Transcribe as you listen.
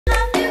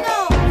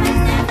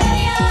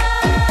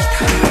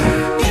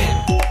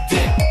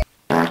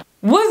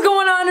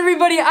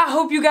everybody? I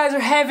hope you guys are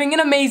having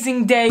an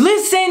amazing day.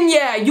 Listen,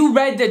 yeah, you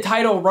read the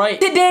title right.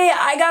 Today,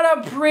 I got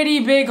a pretty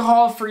big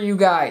haul for you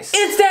guys.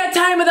 It's that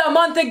time of the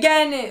month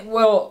again.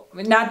 Well,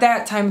 not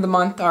that time of the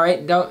month,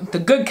 alright?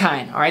 The good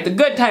kind, alright? The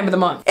good time of the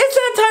month. It's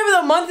that time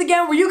of the month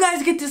again where you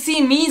guys get to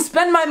see me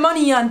spend my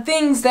money on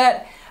things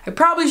that I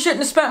probably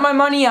shouldn't have spent my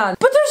money on.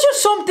 But there's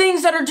just some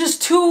things that are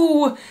just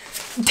too...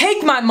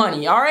 take my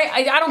money, alright?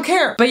 I don't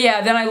care. But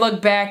yeah, then I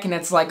look back and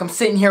it's like I'm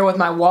sitting here with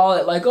my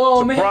wallet like,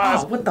 oh man,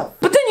 oh, what the...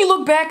 But then you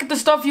look back at the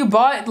stuff you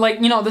bought,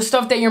 like, you know, the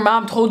stuff that your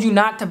mom told you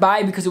not to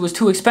buy because it was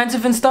too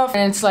expensive and stuff.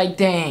 And it's like,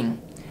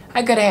 dang,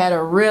 I could have had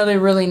a really,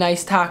 really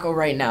nice taco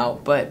right now,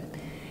 but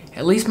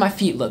at least my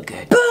feet look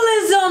good. But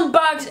let's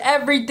unbox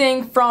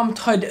everything from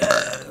today.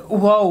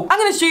 Whoa. I'm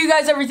gonna show you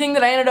guys everything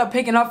that I ended up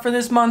picking up for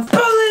this month.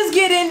 But let's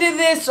get into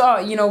this. Oh,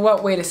 you know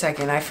what? Wait a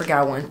second. I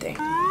forgot one thing.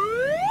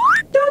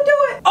 Don't do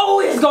it. Oh,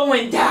 it's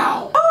going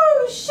down.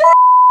 Oh, shit.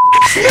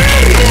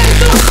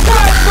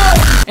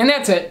 And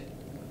that's it.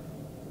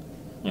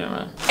 Yeah,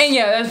 man. And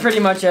yeah, that's pretty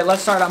much it.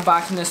 Let's start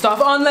unboxing this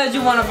stuff. Unless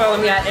you want to follow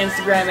me on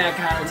Instagram at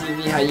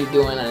ConnorTV. How you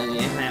doing?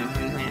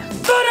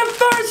 For the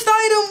first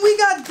item, we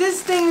got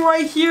this thing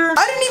right here.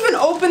 I didn't even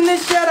open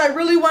this yet. I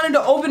really wanted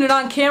to open it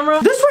on camera.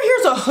 This right here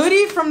is a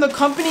hoodie from the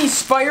company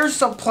Spire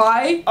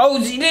Supply.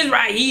 Oh, see this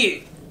right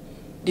here.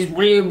 This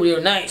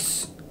real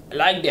nice. I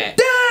like that.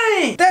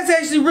 Dang! That's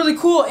actually really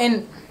cool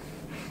and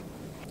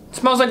it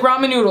smells like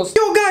ramen noodles.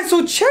 Yo guys,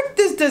 so check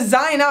this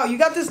design out. You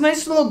got this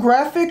nice little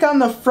graphic on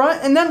the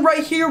front and then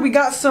right here we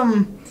got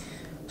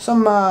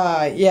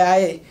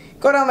yeah,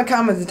 go down in the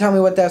comments and tell me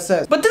what that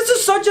says. But this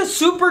is such a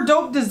super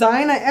dope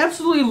design. I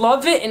absolutely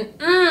love it and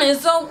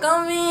it's so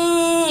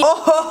gummy.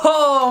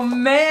 Oh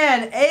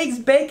man, eggs,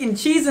 bacon,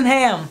 cheese, and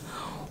ham.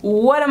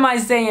 What am I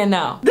saying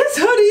now? This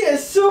hoodie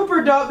is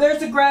super dope. There's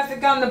the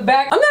graphic on the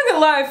back. I'm not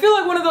gonna lie, I feel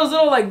like one of those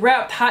little like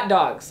wrapped hot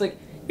dogs. Like,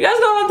 you guys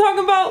know what I'm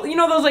talking about? You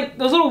know those like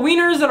those little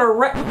wieners that are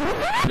wrapped.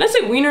 Did I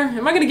say wiener?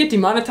 Am I gonna get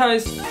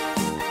demonetized?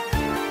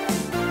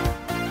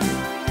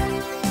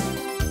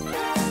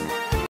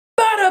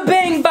 Bada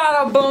bang,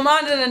 bada boom,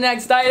 on to the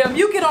next item.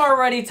 You can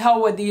already tell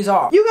what these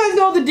are. You guys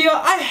know the deal.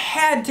 I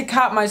had to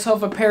cop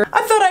myself a pair.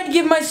 I thought I'd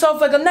give myself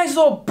like a nice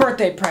little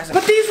birthday present.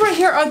 But these right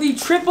here are the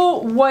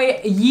triple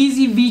white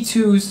Yeezy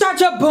V2s.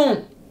 Gotcha,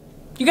 boom.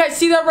 You guys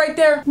see that right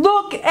there?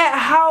 Look at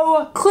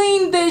how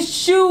clean this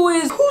shoe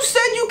is. Who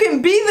said you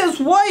can be this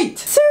white?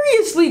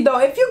 Seriously though,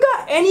 if you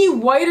got any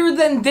whiter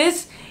than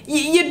this,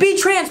 you'd be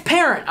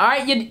transparent,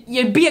 alright?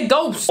 You'd be a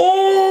ghost.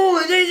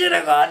 Oh, they should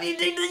have got these.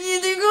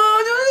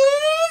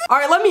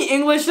 Alright, let me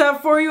English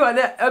that for you.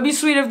 That'd be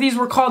sweet if these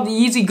were called the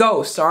Yeezy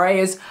Ghosts, alright?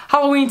 It's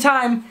Halloween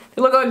time.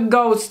 They look like a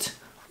ghost.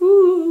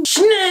 Ooh.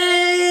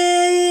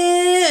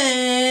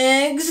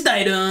 Next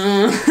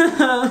item.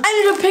 I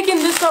ended up picking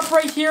this up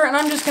right here and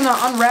I'm just gonna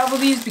unravel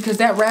these because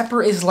that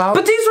wrapper is loud.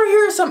 But these right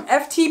here are some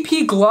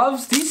FTP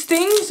gloves. These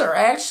things are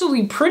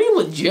actually pretty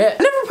legit.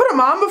 I never put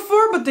them on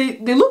before, but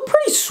they look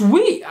pretty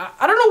sweet.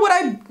 I don't know what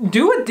I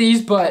do with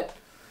these, but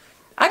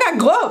I got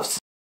gloves.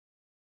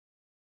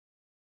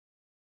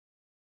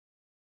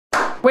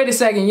 Wait a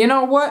second, you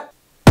know what?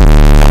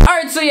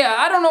 Alright, so yeah,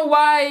 I don't know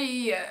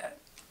why...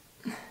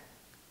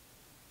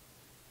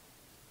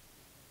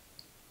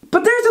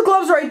 But there's the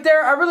gloves right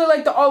there. I really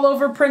like the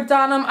all-over print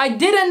on them. I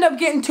did end up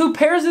getting 2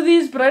 pairs of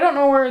these, but I don't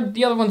know where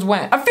the other ones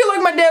went. I feel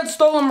like my dad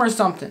stole them or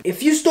something.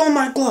 If you stole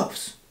my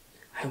gloves,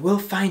 I will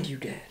find you,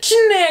 Dad.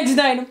 Next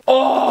item.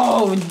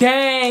 Oh,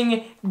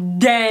 dang.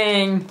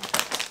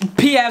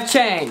 PF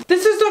Chang.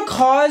 This is the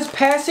Cause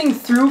Passing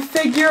Through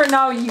figure.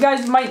 Now, you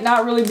guys might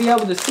not really be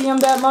able to see him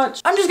that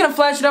much. I'm just gonna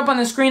flash it up on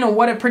the screen on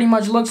what it pretty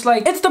much looks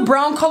like. It's the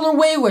brown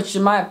colorway, which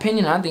in my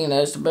opinion, I think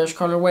that's the best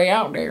colorway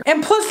out there.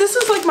 And plus, this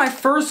is like my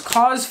first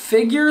Cause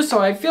figure, so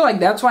I feel like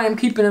that's why I'm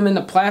keeping them in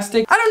the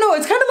plastic. I don't know,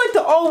 it's kind of like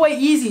the all-white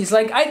Yeezys.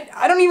 Like,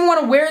 I don't even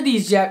want to wear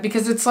these yet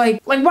because it's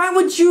like why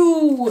would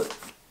you...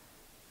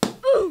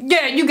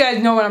 Yeah, you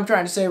guys know what I'm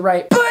trying to say,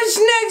 right? But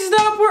next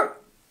up,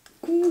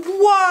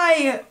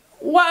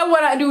 Why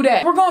would I do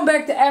that? We're going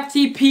back to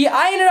FTP.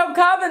 I ended up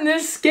copping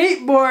this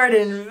skateboard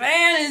and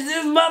man, is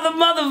this mother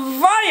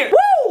fire.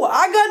 Woo!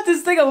 I got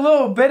this thing a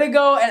little bit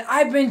ago and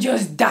I've been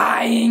just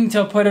dying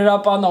to put it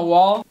up on the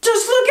wall.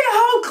 Just look at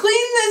how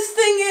clean this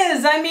thing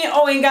is. I mean,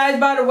 oh, and guys,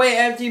 by the way,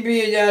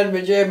 FTP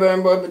but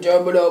I'm gonna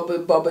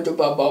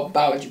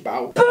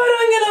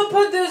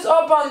put this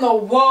up on the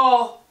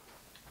wall.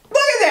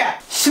 Look at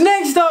that!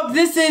 Next up,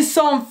 this is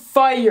some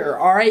fire,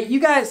 alright? You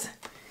guys,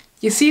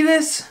 you see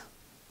this?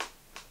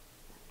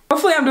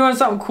 Hopefully I'm doing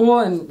something cool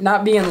and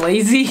not being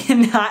lazy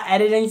and not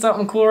editing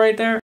something cool right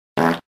there.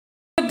 But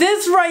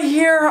this right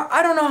here,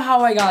 I don't know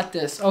how I got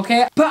this,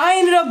 okay? But I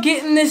ended up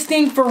getting this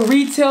thing for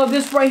retail.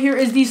 This right here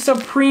is the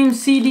Supreme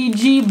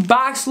CDG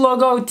box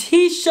logo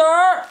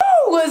t-shirt.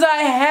 Was I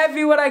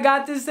happy when I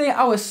got this thing?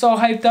 I was so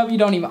hyped up, you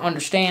don't even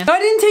understand. I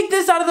didn't take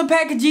this out of the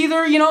package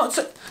either, you know?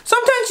 So,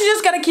 sometimes you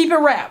just gotta keep it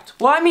wrapped.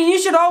 Well, I mean, you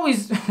should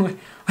always...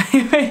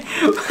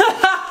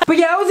 But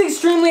yeah, I was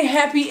extremely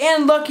happy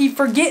and lucky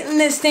for getting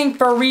this thing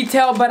for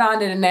retail, but on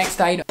to the next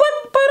item.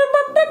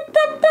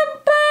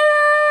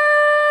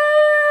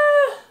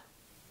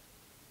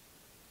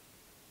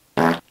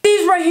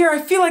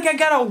 feel like I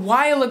got a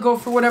while ago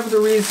for whatever the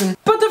reason.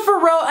 But the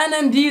Pharrell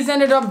NMDs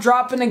ended up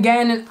dropping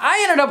again, and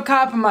I ended up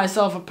copping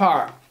myself a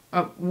par.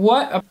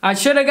 What? I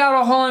should have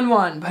got a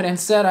hole-in-one, but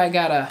instead I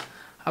got a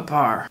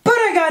par. But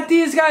I got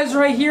these guys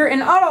right here,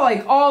 and out of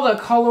like all the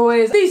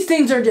colorways, these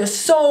things are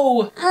just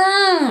so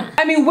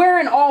I mean,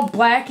 wearing all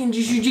black and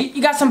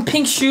you got some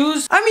pink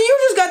shoes. I mean, you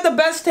just got the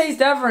best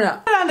taste ever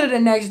now. On to the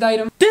next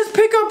item. This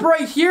pickup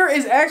right here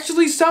is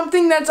actually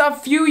something that's a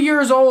few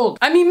years old.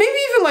 I mean, maybe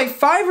even like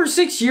 5 or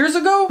 6 years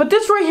ago. But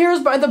this right here is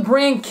by the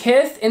brand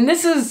Kith, and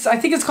this is, I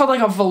think it's called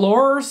like a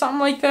velour or something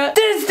like that.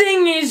 This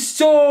thing is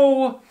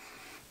so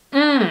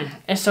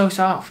it's so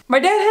soft. My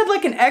dad had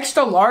like an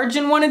extra large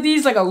in one of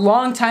these like a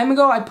long time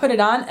ago. I put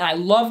it on and I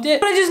loved it,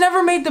 but I just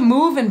never made the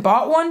move and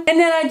bought one. And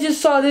then I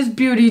just saw this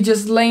beauty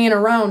just laying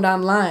around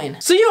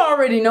online. So you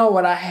already know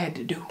what I had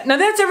to do. Now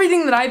that's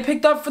everything that I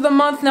picked up for the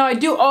month. Now I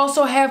do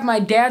also have my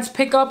dad's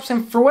pickups,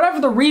 and for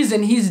whatever the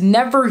reason, he's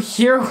never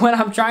here when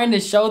I'm trying to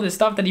show the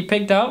stuff that he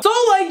picked up. So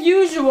like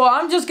usual,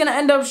 I'm just gonna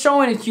end up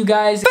showing it to you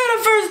guys. But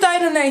the first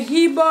item that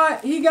he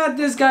bought, he got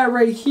this guy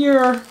right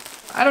here.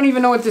 I don't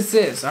even know what this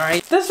is,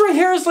 alright? This right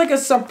here is like a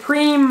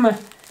Supreme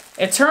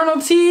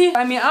Eternal tee.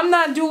 I mean, I'm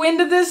not too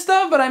into this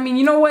stuff, but I mean,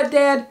 you know what,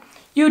 Dad?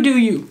 You do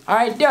you,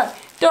 alright?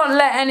 Don't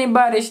let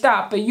anybody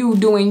stop you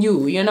doing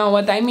you. You know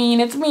what I mean?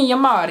 It's me, your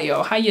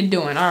Mario. How you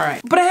doing?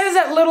 Alright. But it has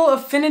that little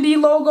Affinity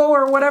logo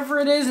or whatever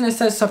it is, and it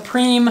says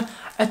Supreme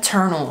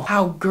Eternal.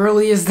 How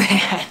girly is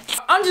that?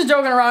 I'm just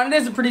joking around.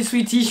 It is a pretty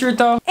sweet t-shirt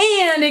though.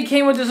 And it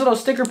came with this little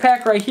sticker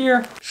pack right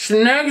here.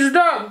 Next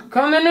up,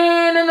 coming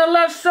in the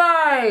left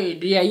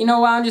side. Yeah, you know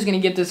what? I'm just gonna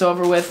get this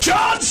over with.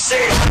 John C.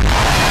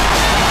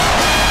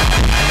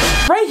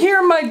 Right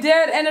here, my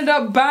dad ended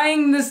up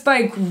buying this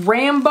like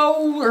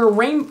Rambo.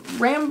 My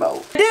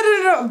dad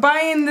ended up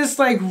buying this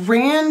like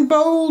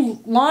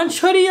Rambo launch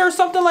hoodie or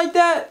something like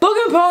that.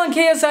 Logan Paul and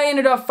KSI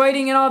ended up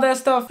fighting and all that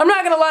stuff. I'm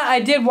not gonna lie, I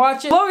did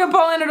watch it. Logan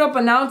Paul ended up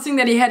announcing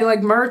that he had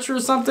like merch or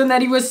something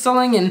that he was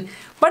selling, and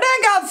my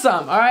dad got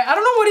some. All right, I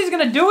don't know what he's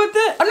gonna do with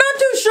it. I'm not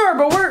too sure,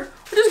 but we're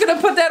just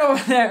gonna put that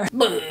over there.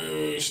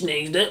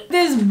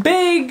 This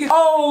big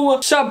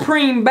old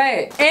Supreme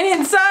bag. And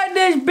inside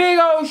this big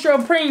old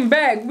Supreme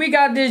bag, we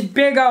got this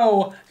big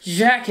old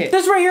jacket.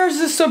 This right here is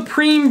the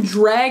Supreme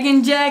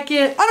Dragon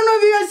jacket. I don't know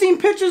if you guys seen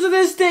pictures of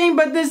this thing,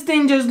 but this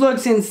thing just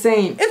looks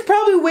insane. It's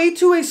probably way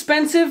too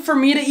expensive for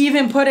me to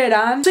even put it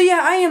on. So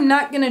yeah, I am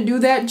not gonna do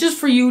that just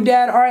for you,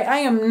 Dad. All right, I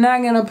am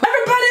not gonna put.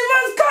 Everybody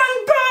was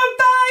Kung Fu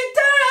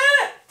Fighter!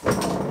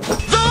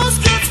 Those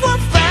kids were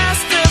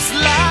fast as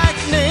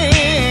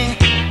lightning.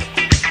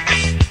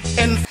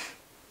 And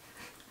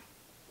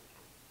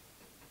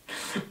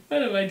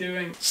what am I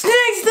doing? Next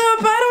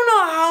up, I don't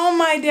know how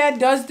my dad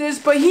does this,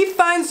 but he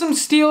finds some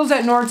steals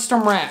at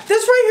Nordstrom Rack.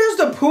 This right here is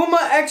the Puma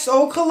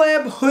XO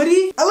collab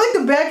hoodie. I like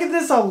the back of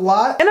this a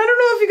lot. And I don't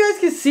know if you guys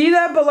can see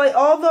that, but like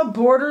all the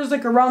borders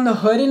like around the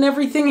hood and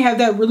everything have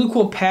that really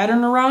cool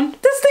pattern around.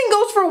 This thing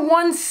goes for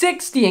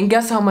 $160, and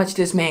guess how much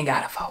this man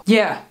got it for?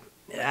 Yeah.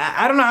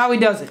 I don't know how he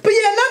does it. But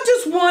yeah, not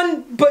just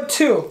one, but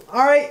two.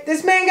 Alright,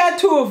 this man got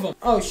two of them.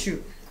 Oh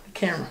shoot, the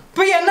camera.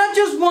 But yeah, not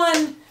just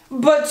one,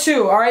 but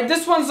two. Alright,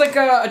 this one's like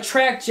a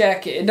track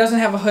jacket. It doesn't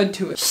have a hood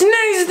to it.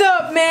 Next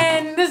up,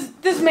 man,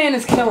 this man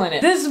is killing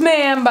it. This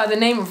man by the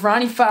name of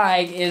Ronnie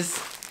Feig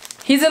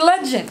he's a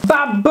legend.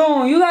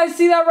 Ba-boom, you guys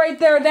see that right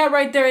there? That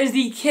right there is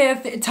the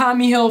Kith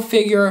Tommy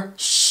Hilfiger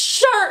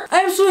shirt.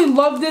 I absolutely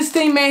love this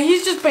thing, man.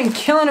 He's just been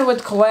killing it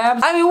with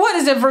collabs. I mean, what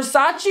is it,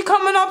 Versace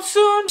coming up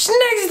soon?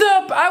 Next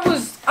up,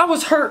 I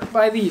was hurt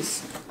by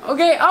these.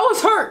 Okay, I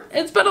was hurt.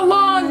 It's been a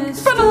long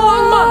month.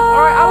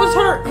 Alright, I was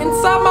hurt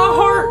inside my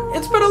heart.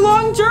 It's been a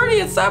long journey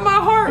inside my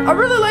heart. I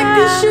really like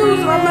these shoes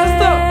and I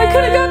messed up. I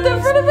could have got them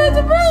for the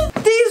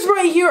best. These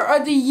right here are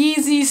the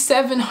Yeezy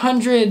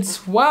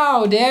 700s.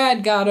 Wow,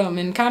 Dad got them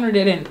and Connor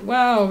didn't.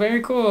 Wow,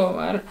 very cool.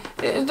 I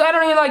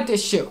don't even like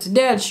this shoe. It's a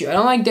dad's shoe. I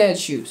don't like dad's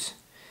shoes.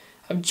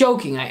 I'm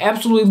joking. I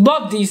absolutely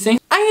love these things.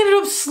 I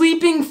ended up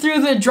sleeping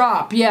through the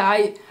drop.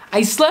 Yeah,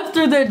 I slept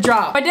through the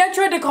drop. My dad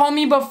tried to call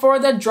me before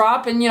the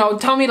drop and, you know,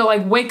 tell me to,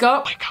 like, wake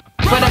up.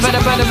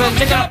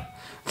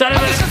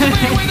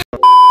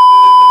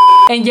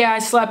 And yeah, I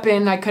slept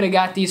in. I could have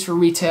got these for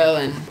retail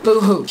and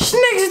boo-hoo.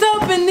 Next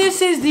up, and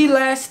this is the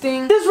last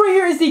thing. This right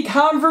here is the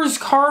Converse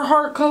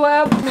Carhartt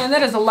collab. Man,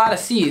 that is a lot of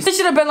C's. This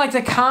should have been like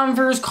the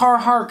Converse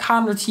Carhartt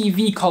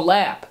ConnorTV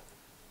collab.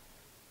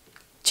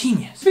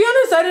 Genius. To be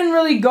honest, I didn't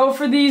really go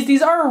for these.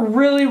 These are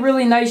really,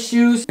 really nice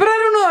shoes. But I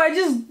don't know, I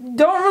just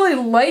don't really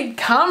like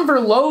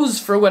Converse lows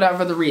for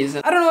whatever the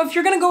reason. I don't know, if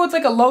you're gonna go with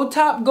like a low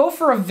top, go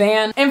for a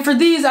Van. And for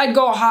these, I'd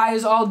go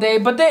highs all day.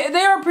 But they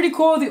are pretty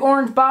cool. The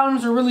orange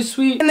bottoms are really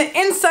sweet. And the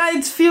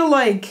insides feel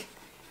like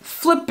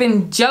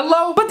flippin'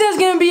 jello. But that's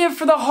gonna be it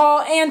for the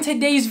haul and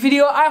today's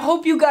video. I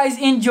hope you guys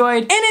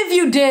enjoyed. And if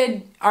you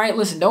did, alright,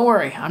 listen, don't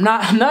worry. I'm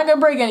not gonna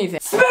break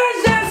anything. Smash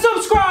that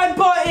subscribe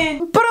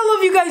button! But I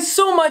love you guys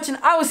so much, and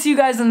I will see you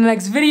guys in the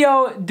next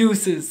video.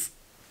 Deuces.